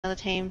Another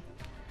team.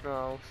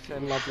 No,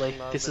 Lovely.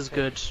 This is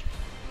good.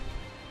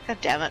 God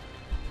damn it.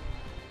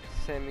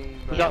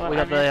 We got the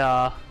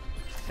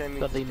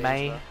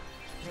May.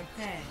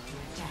 Prepare to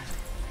attack.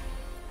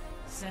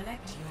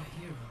 Select your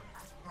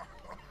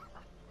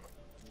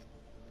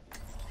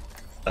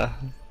hero.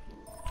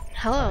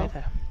 Hello.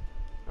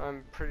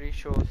 I'm pretty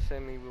sure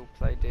Semi will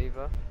play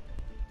Diva,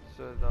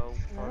 so they'll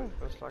probably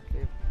most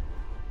likely.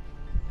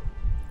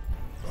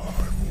 I'm a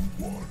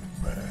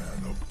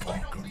one-man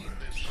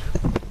apocalypse.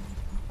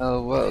 Our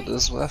world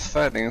is worth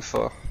fighting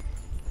for.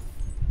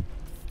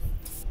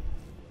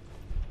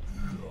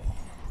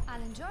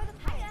 I'll enjoy the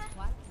payout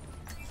one.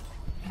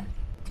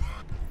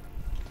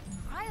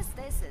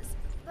 Cryostasis,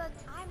 but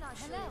I'm not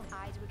sure if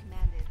I'd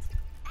recommend it.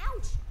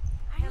 Ouch!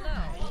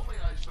 Hello.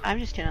 I'm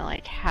just gonna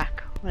like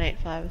hack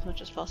 185 as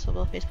much as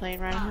possible if he's playing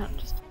Reinhardt.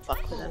 Just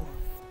fuck with him.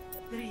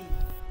 3,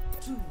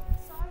 2,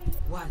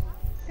 1.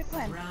 Good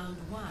plan. Round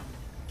 1.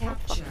 Yeah, fuck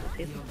Capture with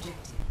the people.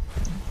 objective.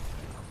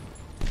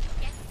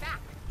 Get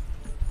back.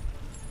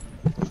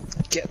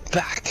 Get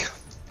back!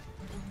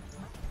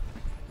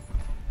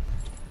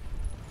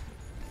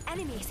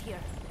 Enemies here.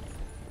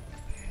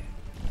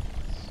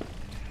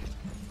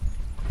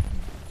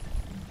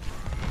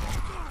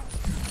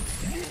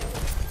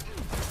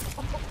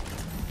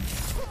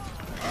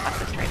 Fuck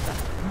this Tracer.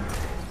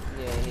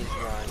 Yeah, he's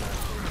right.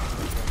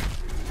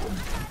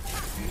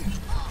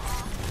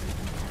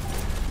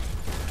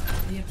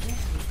 The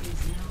objective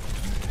is now.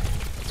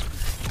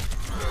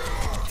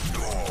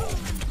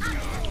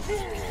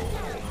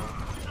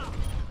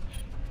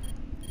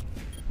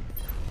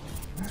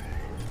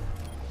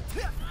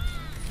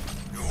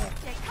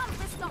 Der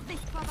Kampf ist noch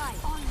nicht vorbei.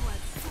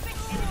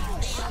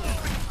 Onwards.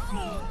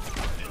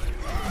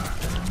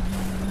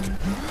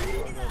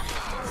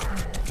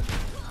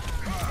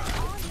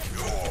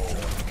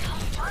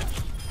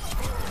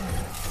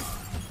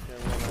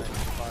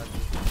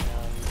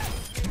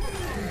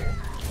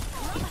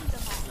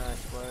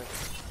 Nice work.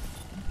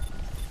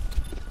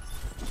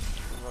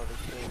 A lot of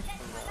kills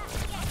from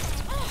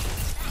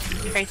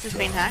that. Tracer's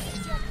been hacked.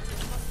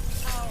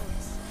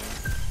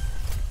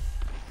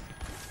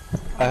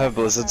 I have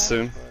Blizzard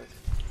soon.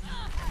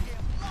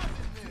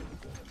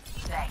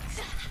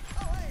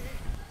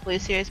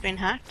 Lucio's been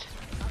hacked.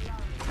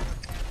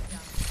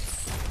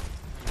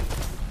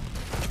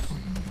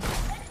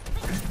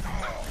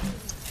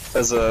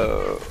 There's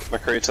a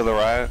McCree to the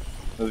right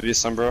of you,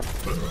 Sombra.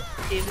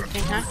 Diva's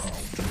been hacked.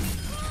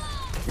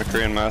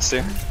 McCree and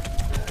Mercy.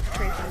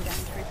 Tracer and down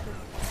Tracer.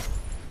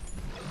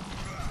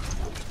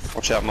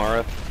 Watch out,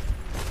 Mara.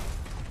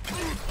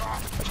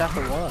 Watch out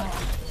for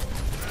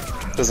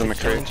what? There's a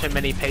Killing McCree. too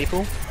many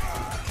people.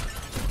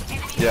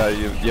 Yeah,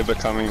 you're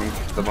becoming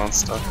the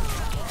monster.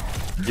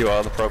 You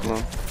are the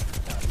problem.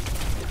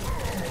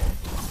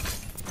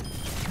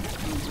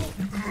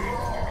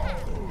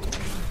 Oh,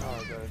 I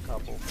got a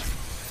couple.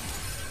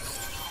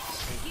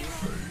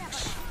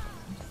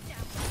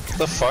 What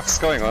the fuck's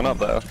going on up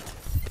there?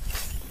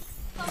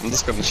 I'm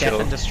just gonna Death chill.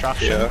 and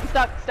destruction. Yeah.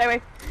 Stuck, stay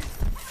away.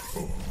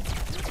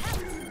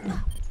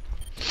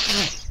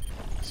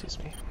 Excuse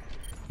me.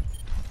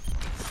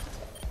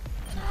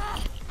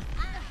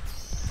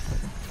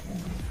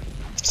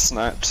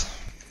 Sniped.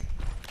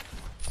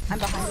 I'm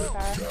behind you,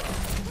 Farah.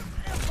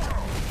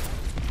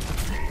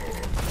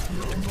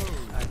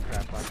 Ah,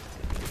 crap, I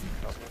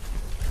got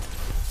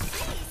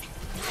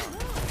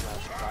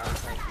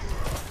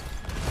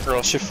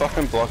Girl, she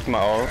fucking blocked my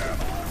ult.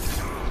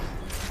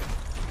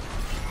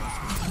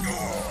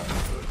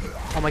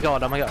 Oh my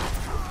god, oh my god.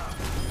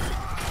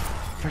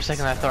 For a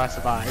second I thought I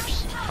survived.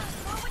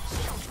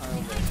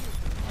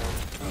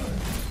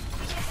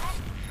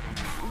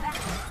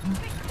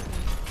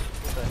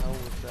 What the hell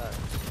was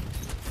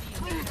that?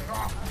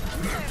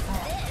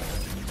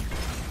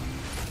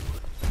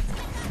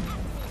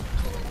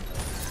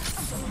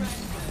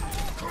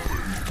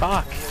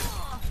 Fuck.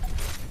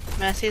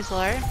 Mercy's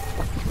low.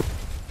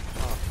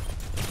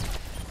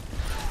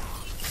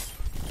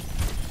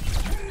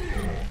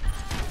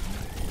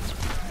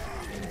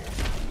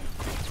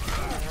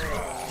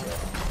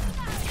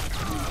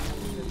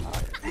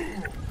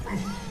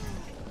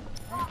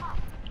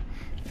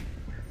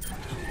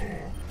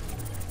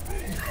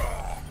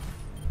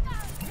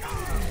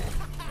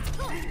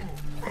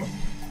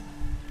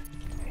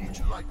 Would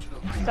you like to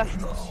know Stuck.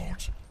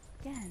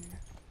 again?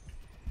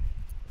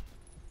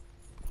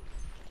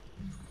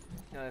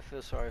 No, I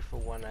feel sorry for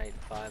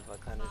 185. I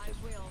kind of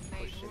just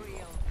pushed him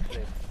off the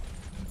cliff.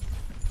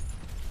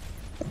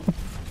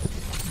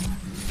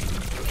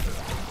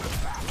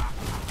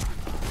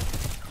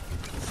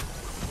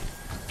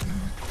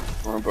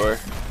 Oh boy.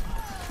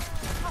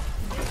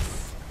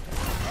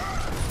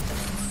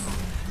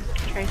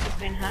 Tracer's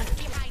been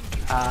hacked.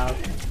 I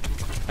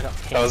got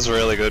That kicked. was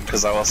really good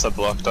because I also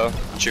blocked her.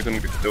 She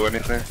couldn't do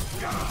anything.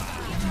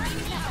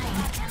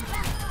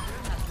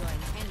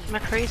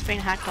 McCree's been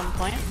hacked on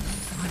point.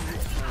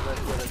 And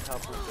they've got a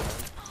couple going.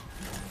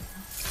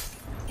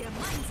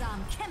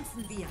 Gemeinsam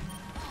kämpfen wir.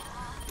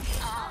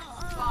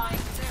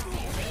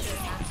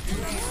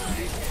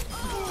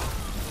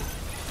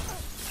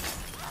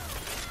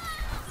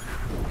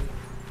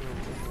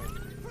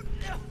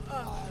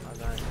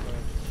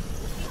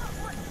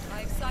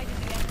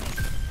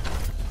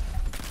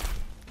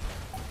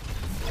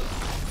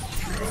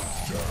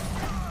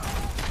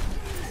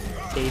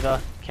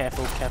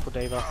 Careful, careful,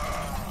 Diva.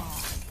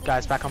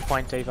 Guys, back on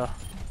point, Diva. I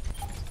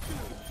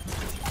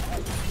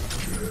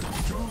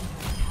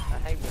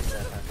hate when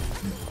that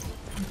happens.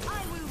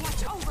 I will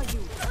watch over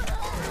you.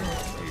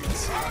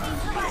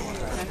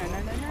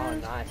 Oh,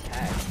 nice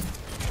hack.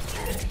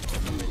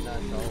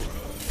 Nice ult.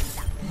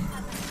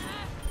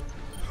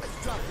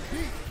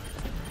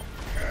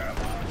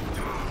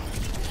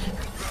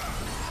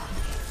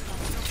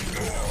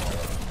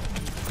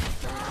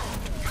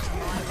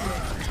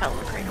 Hell,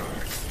 great.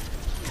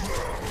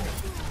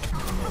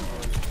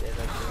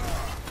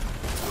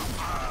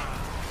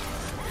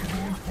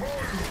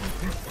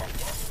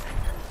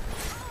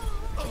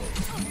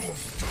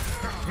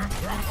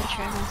 I can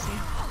try and see.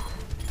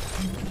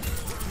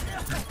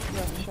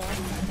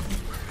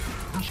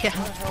 Yeah.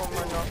 What the hell am I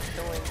not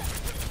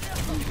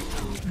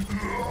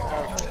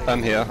doing?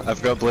 I'm here.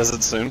 I've got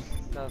Blizzard soon.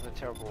 That was a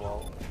terrible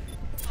ult.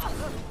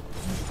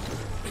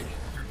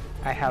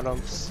 I held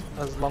on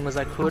as long as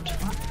I could.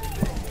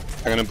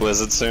 I'm gonna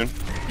Blizzard soon.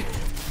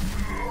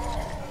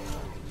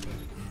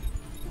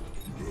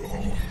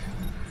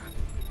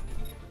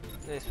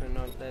 At least we're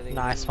not letting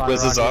Nice him one,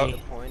 Blizzard's Rodney. up.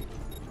 the point.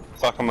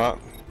 Fuck him up.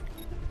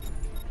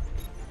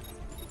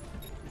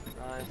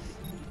 Nice.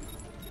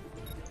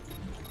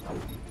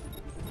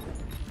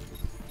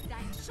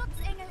 Dein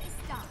Schutzengel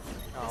ist da.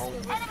 Oh,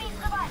 Enemies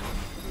surviving.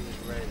 he was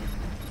red.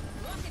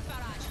 Rocket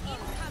barrage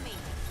incoming.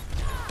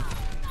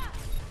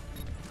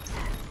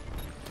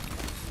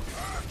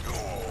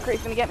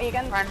 Creep's gonna get me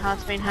again.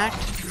 Reinhardt's been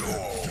hacked.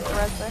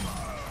 Res there.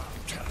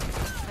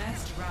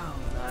 First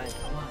round. Nice.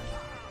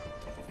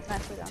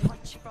 Nicely done.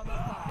 Watch from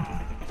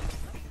afar.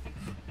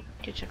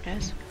 Good job,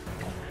 guys.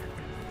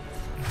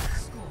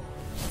 Score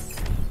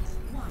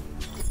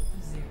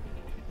 1-0.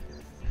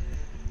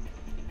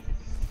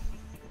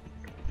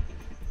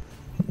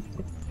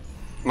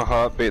 My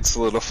heart beats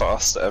a little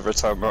faster every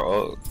time I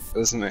ult,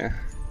 isn't it?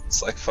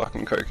 It's like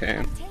fucking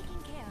cocaine. Taking care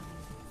of you.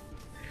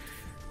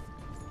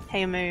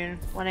 Hey Moon,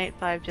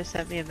 185 just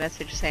sent me a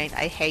message saying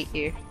I hate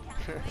you.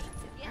 Can't wait to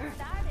get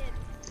started.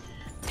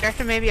 Do you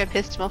reckon maybe I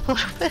pissed him off a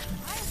little bit?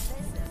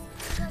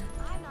 I'm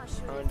not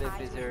sure I wonder if I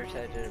he's will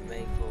irritated at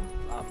me for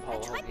pole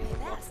tried hogging my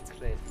him off best. the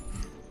cliff.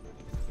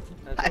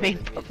 That's I always mean,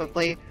 amusing.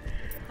 probably.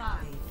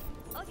 5,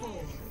 Okay. 4,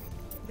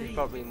 He's 3,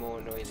 probably more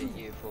annoyed at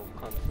you for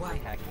constantly One.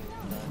 hacking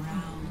him.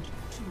 round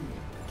 2.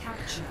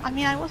 Capture. I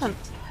mean, I wasn't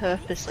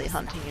purposely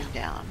hunting him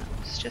down. It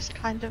was just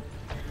kind of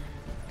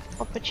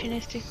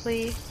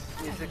opportunistically.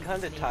 He's the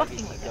kind of target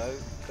you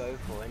go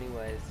for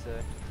anyway, so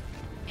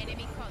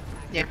Enemy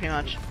contact. Yeah, pretty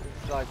much.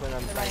 it's like when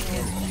I'm playing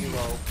against you,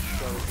 I'll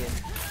go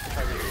against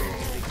targets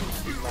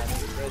because you might be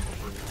red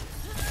team,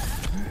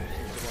 which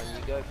is the one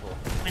you go for.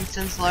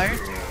 Winston's low.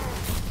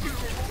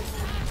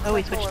 Oh,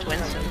 he switched to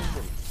Winston.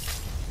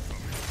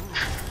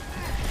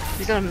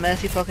 He's got a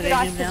mercy pocket Good in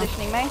ice him now.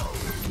 positioning, mate.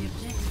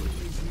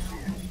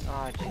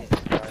 Oh Jesus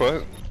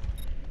Christ.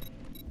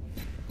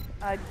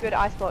 What? Good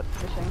ice block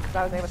position because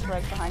I was able to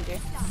res behind you.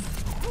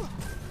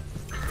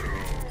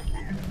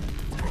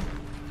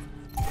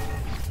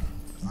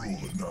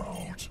 Rolling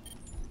out.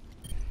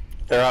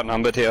 They're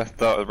outnumbered here.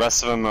 The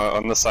rest of them are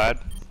on the side,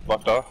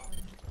 blocked off.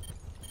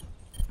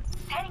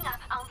 Heading up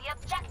on the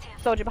objective.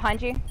 Soldier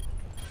behind you. Der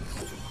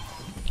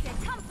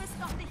Kampf ist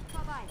noch nicht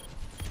vorbei.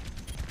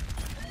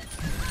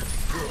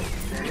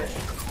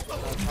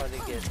 I'll try to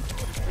get.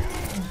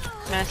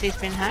 Mercy's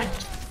been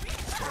hacked.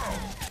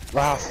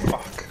 Ah,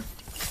 fuck.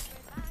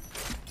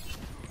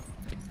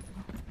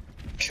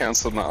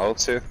 Cancelled my ult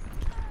too.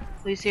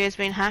 Lucio's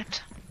been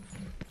hacked.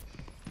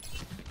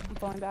 I'm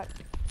falling back.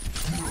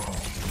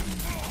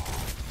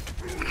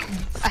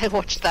 I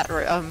watched that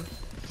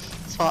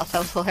spot, that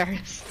was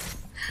hilarious.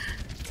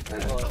 Oh,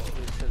 it was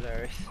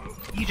hilarious.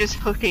 You just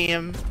hooking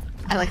him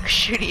and like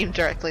shooting him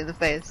directly in the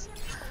face.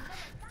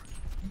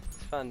 It's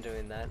fun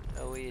doing that.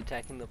 Are we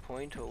attacking the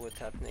point or what's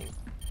happening?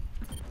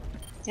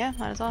 Yeah,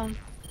 might as well.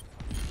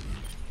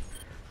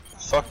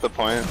 Fuck the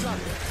point.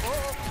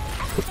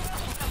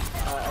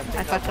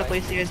 I fucked up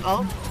Lucio's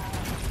ult. I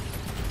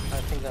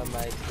think I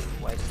might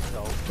waste his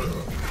ult.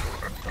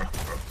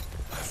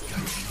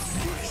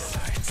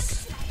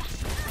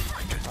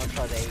 I'll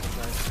try to aim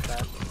most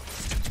that.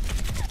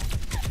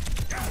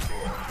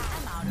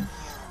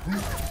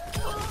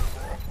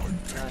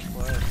 Nice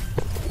work.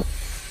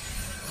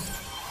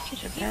 Good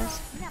job,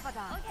 guys. Never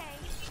done. Okay.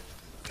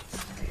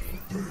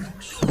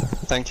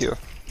 Thank you.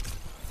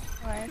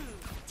 Alright.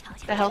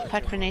 The health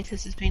pack for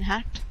Nathus has been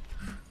hacked.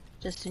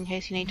 Just in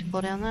case you need to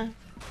fall down there.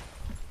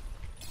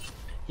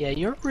 Yeah,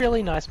 you're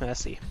really nice,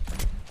 Mercy.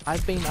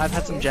 I've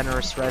had some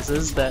generous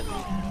reses that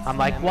I'm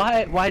like,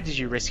 why did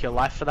you risk your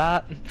life for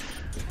that?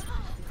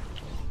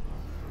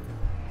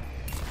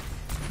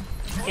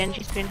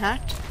 Genji's been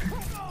hacked.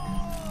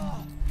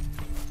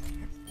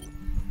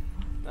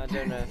 I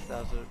don't know if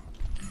that was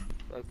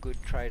a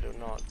good trade or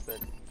not, but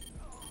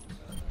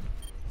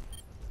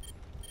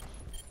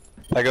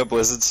I got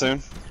Blizzard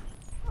soon.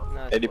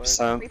 nice work.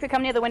 80%. Reaper,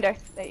 come near the window.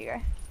 There you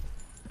go.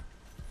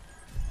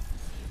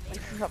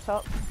 Winston's up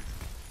top.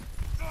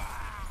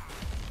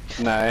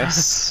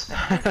 Nice.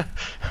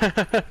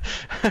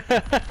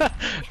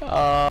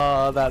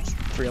 Oh, that's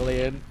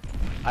brilliant.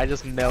 I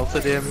just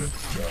melted him.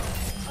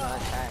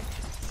 Nice hack.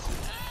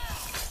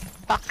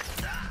 Fuck.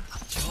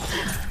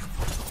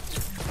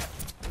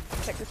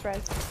 Check this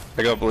res.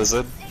 I got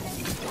Blizzard.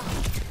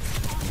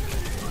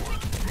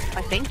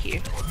 I thank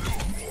you.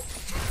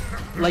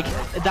 Like,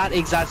 that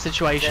exact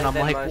situation, I'm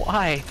They're like, most-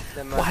 why?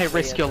 they're Why mostly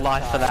risk at your the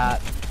life for side.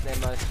 that? They're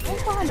mostly I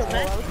was behind a wall,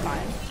 I was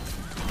fine.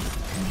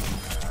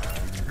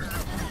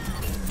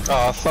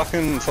 Oh, I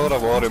fucking thought I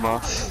walled him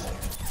off.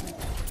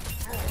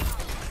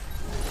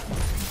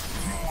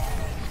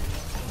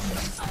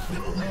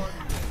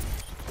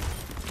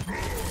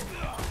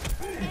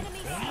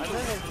 I don't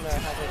even know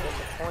how they get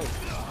the point.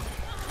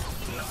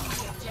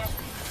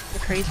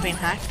 McCree's been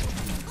hacked.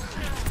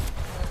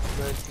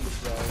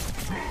 Mercy's low.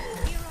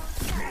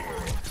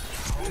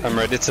 I'm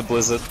ready to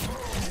Blizzard.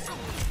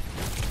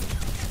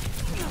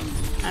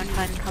 I'm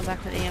trying to come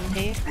back with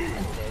EMP.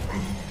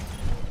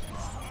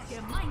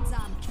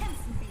 Gemeinsam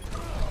kämpfen wir.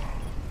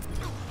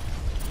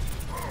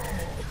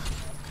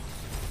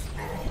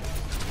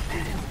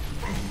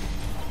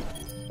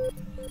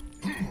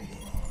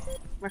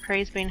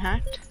 McCree's been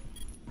hacked.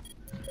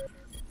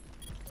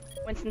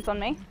 Winston's on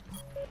me.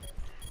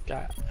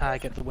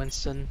 Get the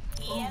Winston.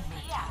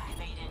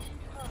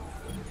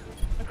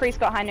 McCree's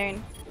got high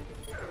noon.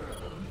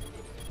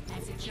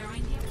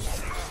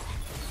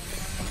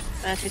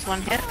 Mercy's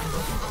one hit.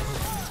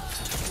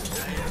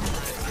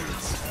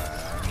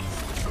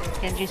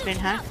 Genji's been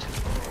hacked.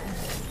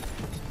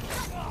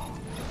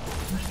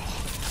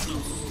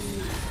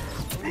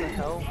 What the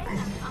hell?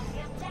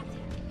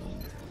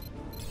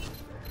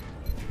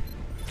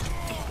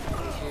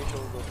 As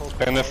usual, the whole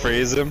Gonna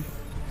freeze him.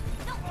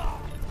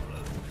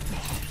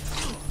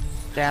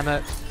 Damn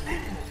it.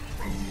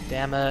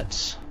 Damn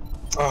it.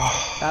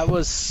 Oh, That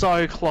was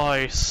so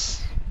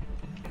close.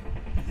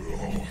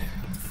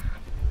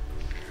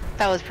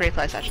 That was pretty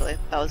close actually.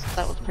 That was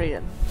pretty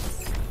good.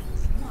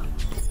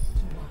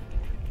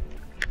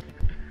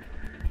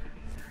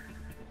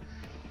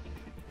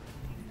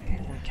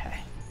 Okay.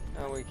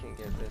 Oh, we can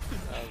get this.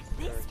 I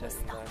was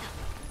irritating though.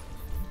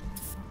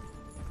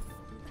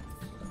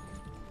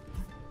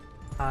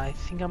 I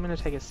think I'm gonna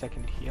take a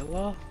second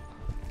healer.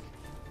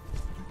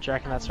 Do you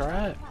reckon that's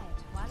alright?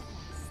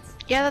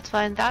 Yeah, that's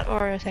fine. That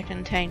or a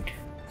second tank.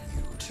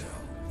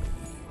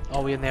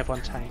 Oh, we only have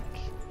one tank.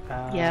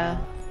 Yeah.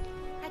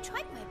 I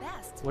tried my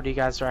best. What do you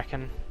guys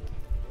reckon?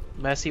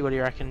 Mercy, what do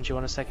you reckon? Do you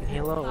want a second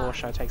healer or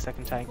should I take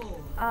second tank?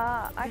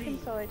 I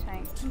can solo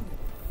tank.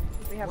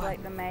 We have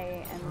like the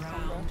Mei and the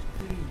Sombra.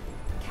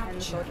 And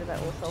the soldier that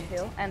all self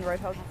heal. And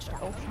roadhog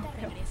all self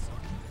heal.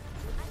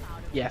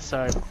 Yeah,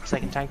 so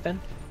second tank then?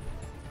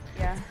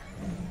 Yeah.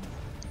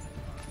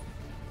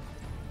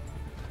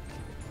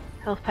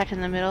 Health pack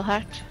in the middle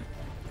hacked.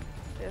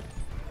 Just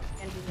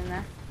Genji's in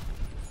there.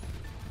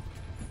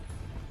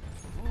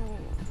 Ooh,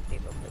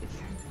 people please.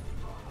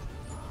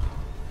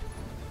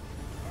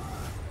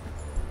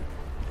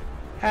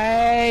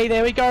 Hey,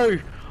 there we go!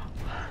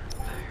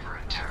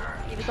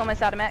 He was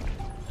almost out of mech.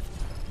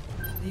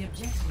 The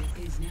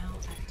objective is now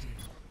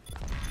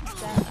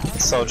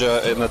active.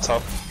 soldier in the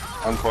top,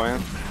 on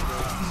point.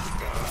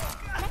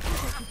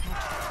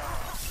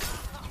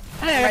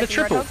 Hey, I got a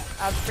triple!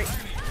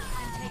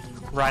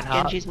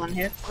 Reinhardt. Genji's one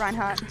hit.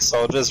 Reinhardt.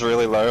 Soldier's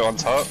really low on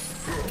top.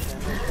 Genji's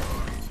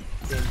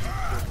still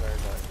very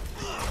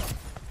low.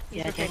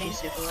 Yeah, Genji's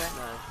super low.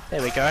 No,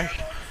 There we go.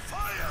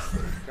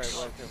 great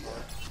work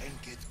everyone.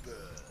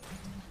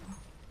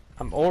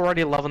 I'm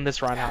already loving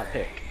this Reinhardt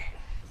pick.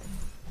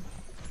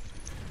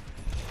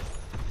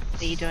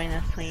 Are you doing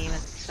the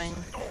swing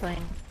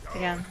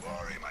again?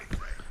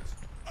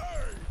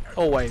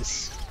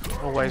 Always.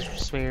 Always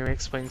swing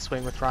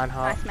with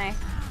Reinhardt. Nice Mei.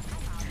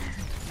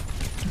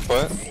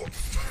 What?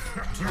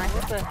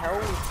 What the hell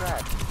was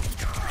that?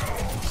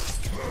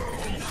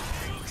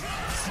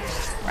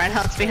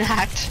 Reinhardt's been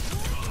hacked.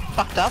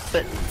 Fucked up,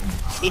 but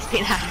he's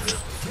been hacked.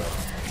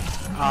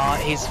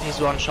 He's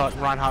one shot.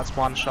 Reinhardt's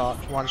one shot.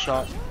 Genji's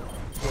low.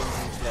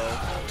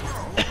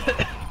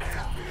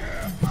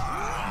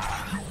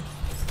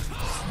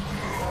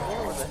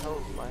 What the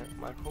hell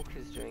my hook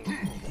is doing?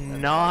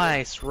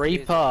 Nice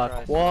Reaper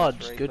Christ, quad.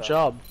 nice Good Reaper.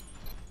 job.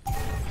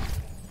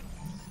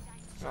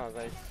 Oh,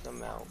 they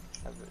somehow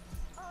have it.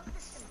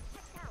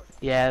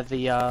 Yeah,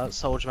 the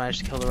soldier managed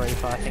to kill the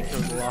Reaper. I think he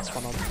was the last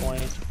one on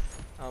point.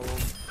 I will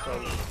throw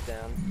this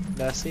down.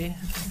 Mercy?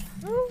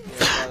 Yeah,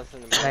 that was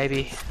an amazing Maybe.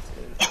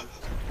 instance.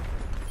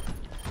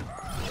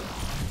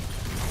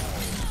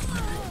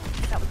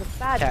 That was a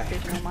bad Okay.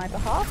 decision on my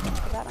behalf.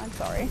 For that, I'm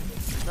sorry.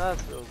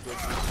 That's all good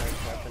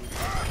mistakes happen.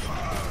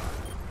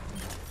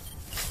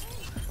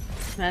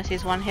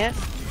 Mercy's one hit.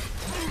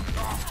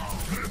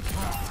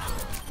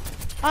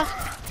 Oh,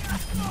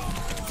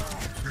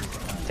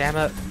 Damn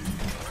it.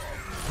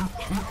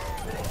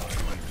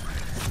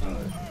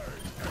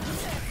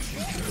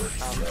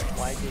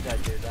 Why did I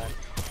do that?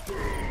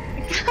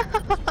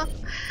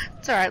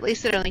 it's alright, at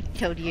least it only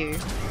killed you,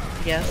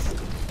 I guess.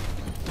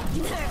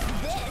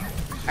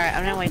 Alright,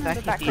 I'm gonna wait back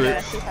The back here.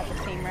 of the had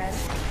the team red.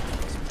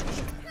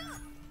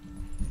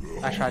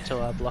 I tried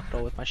to block it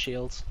all with my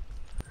shields.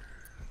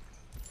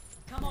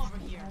 Come over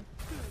here.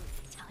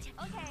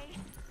 Okay.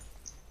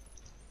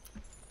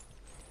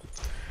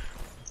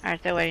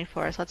 Alright, they're waiting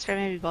for us. Let's try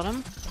maybe bottom.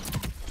 I'm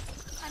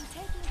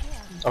taking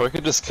care. Oh, we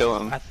could just kill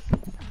him.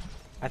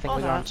 I think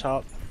we go on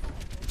top.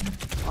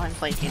 Oh, I'm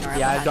flanking around.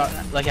 Yeah, I've got.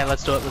 behind them. Okay,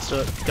 let's do it. Let's do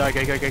it. Go,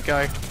 go, go, go,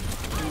 go.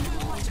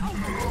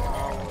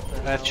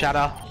 Earth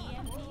shatter.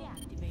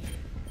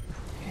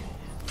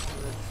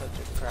 That's such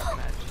a crap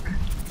match.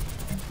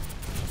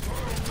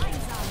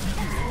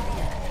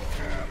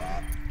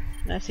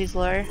 Mercy's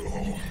low.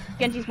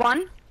 Genji's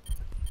one.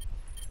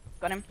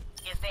 Got him.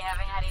 Guess they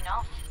haven't had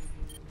enough.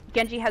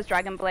 Genji has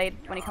Dragon Blade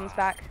when he comes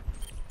back.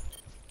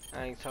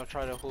 Thanks, I'll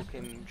try to hook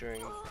him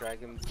during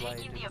Dragon Blade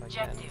Taking if the I can.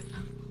 objective.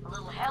 A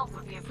little help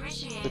would be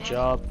appreciated. Good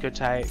job. Good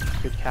take.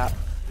 Good cap.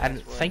 And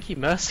Nice work. thank you,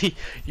 Mercy.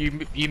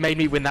 You made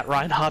me win that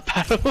Reinhardt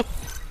battle. No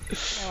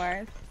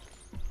worries.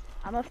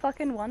 I'm a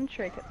fucking one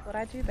trick. It's what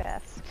I do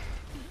best.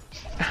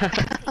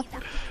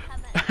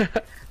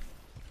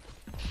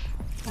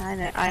 I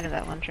know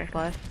that one trick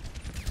life.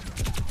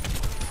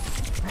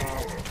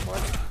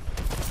 What?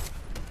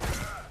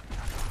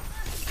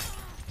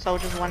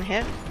 Soldier's one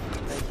hit.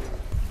 Thank you.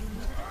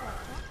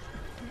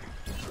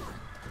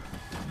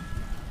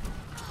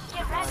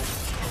 Get ready.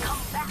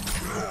 Come back.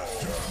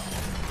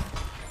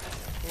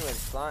 He went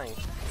flying.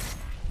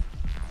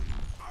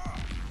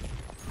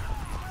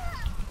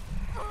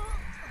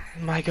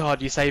 My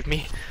God, you saved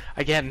me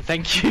again.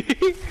 Thank you.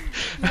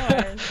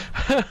 I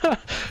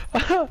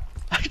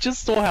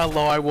just saw how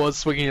low I was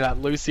swinging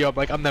that Lucy. I'm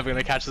like, I'm never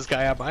gonna catch this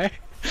guy, am I?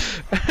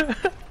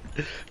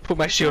 Put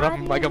my shield up.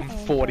 I'm like, I'm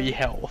 40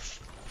 health.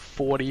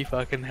 40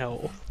 fucking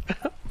health.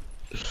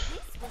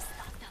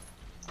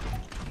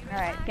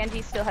 Alright,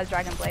 Genji still has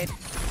Dragon Blade.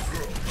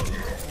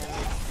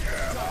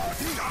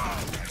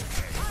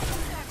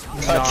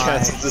 I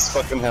can't take this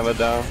fucking hammer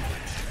down.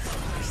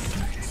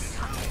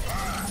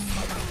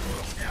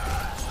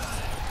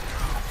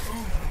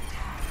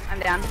 I'm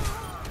down.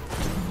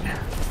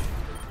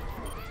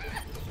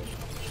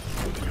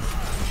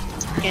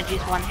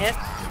 Genji's one hit.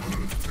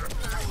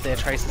 Their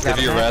traces out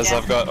If you of there. res,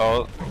 I've got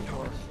ult.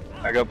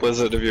 I got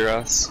Blizzard if you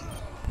res.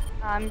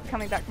 I'm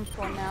coming back from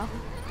spawn now.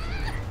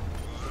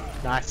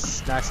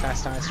 Nice, nice,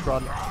 nice, nice.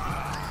 Run.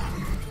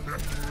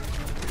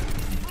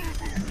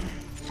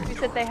 Who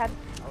said they had...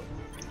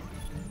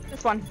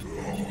 This one.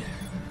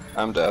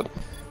 I'm dead.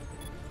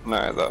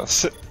 No, that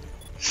was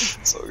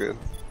it's all good.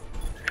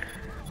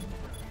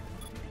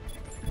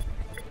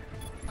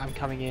 I'm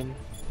coming in.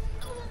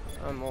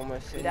 I'm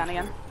almost in. Down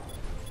again.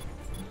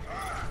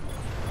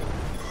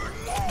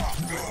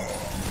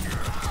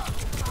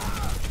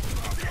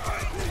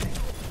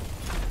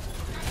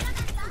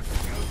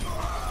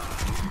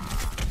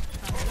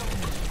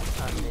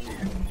 I'm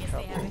in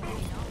trouble.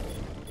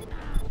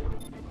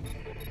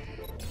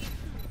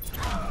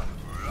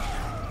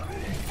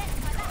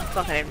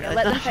 Fuck, I didn't realize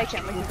Let them that. take it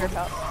and we can group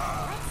up.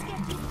 Let's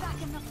get you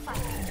back in the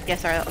fight. Yeah,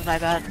 sorry, that was my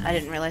bad. I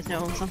didn't realize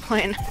no one was on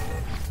point.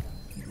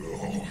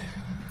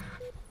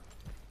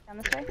 Down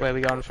this way. Where are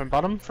we going from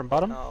bottom? From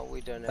bottom? No,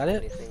 we don't That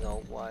have it? anything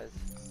ult-wise.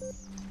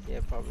 Yeah,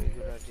 probably a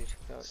good idea to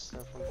go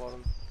from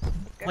bottom.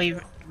 We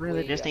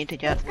really just need to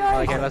get.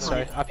 Okay, let's go.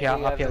 Up here,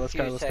 We up have here. a Let's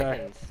go. few Let's go.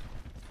 seconds.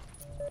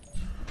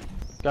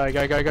 Go,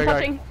 go, go, go, go.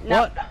 Touching. No.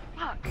 What?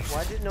 Fuck.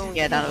 Why did no one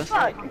Yeah, none of us.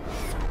 Fuck.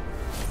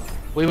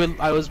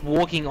 I was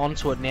walking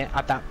onto it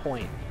at that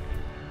point.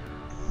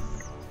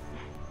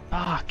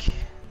 Fuck.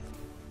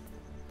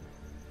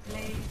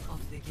 Play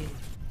of the game.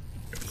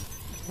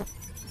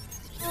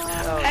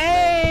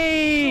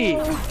 Hey!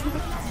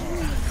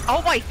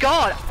 Oh my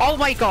god! Oh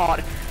my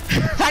god!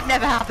 That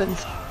never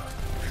happens!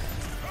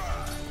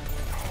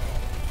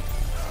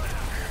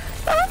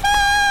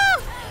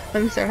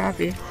 I'm so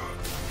happy.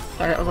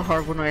 Sorry, that was a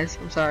horrible noise.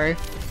 I'm sorry.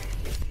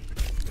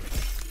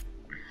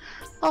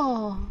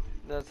 Oh.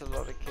 That's a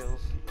lot of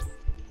kills.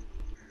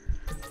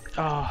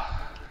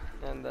 Oh.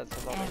 And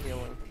that's a lot of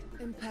healing.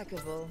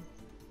 Impeccable.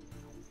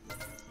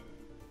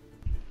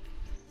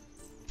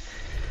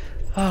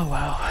 Oh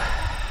wow.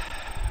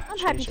 I'm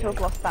happy to have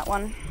lost that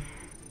one.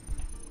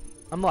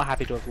 I'm not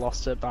happy to have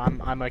lost it, but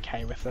I'm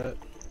okay with it.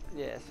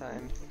 Yeah,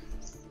 same.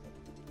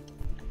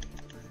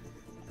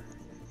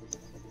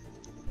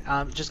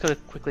 Just gotta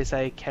quickly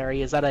say,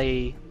 Kerry, is that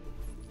a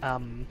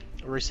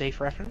Rusif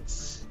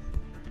reference?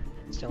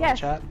 Still in Yes.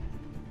 chat?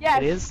 Yes.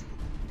 It is?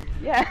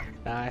 Yeah.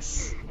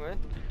 Nice. What?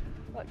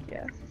 Fuck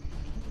yeah.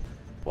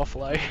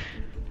 Waffalo.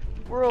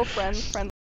 We're all friends.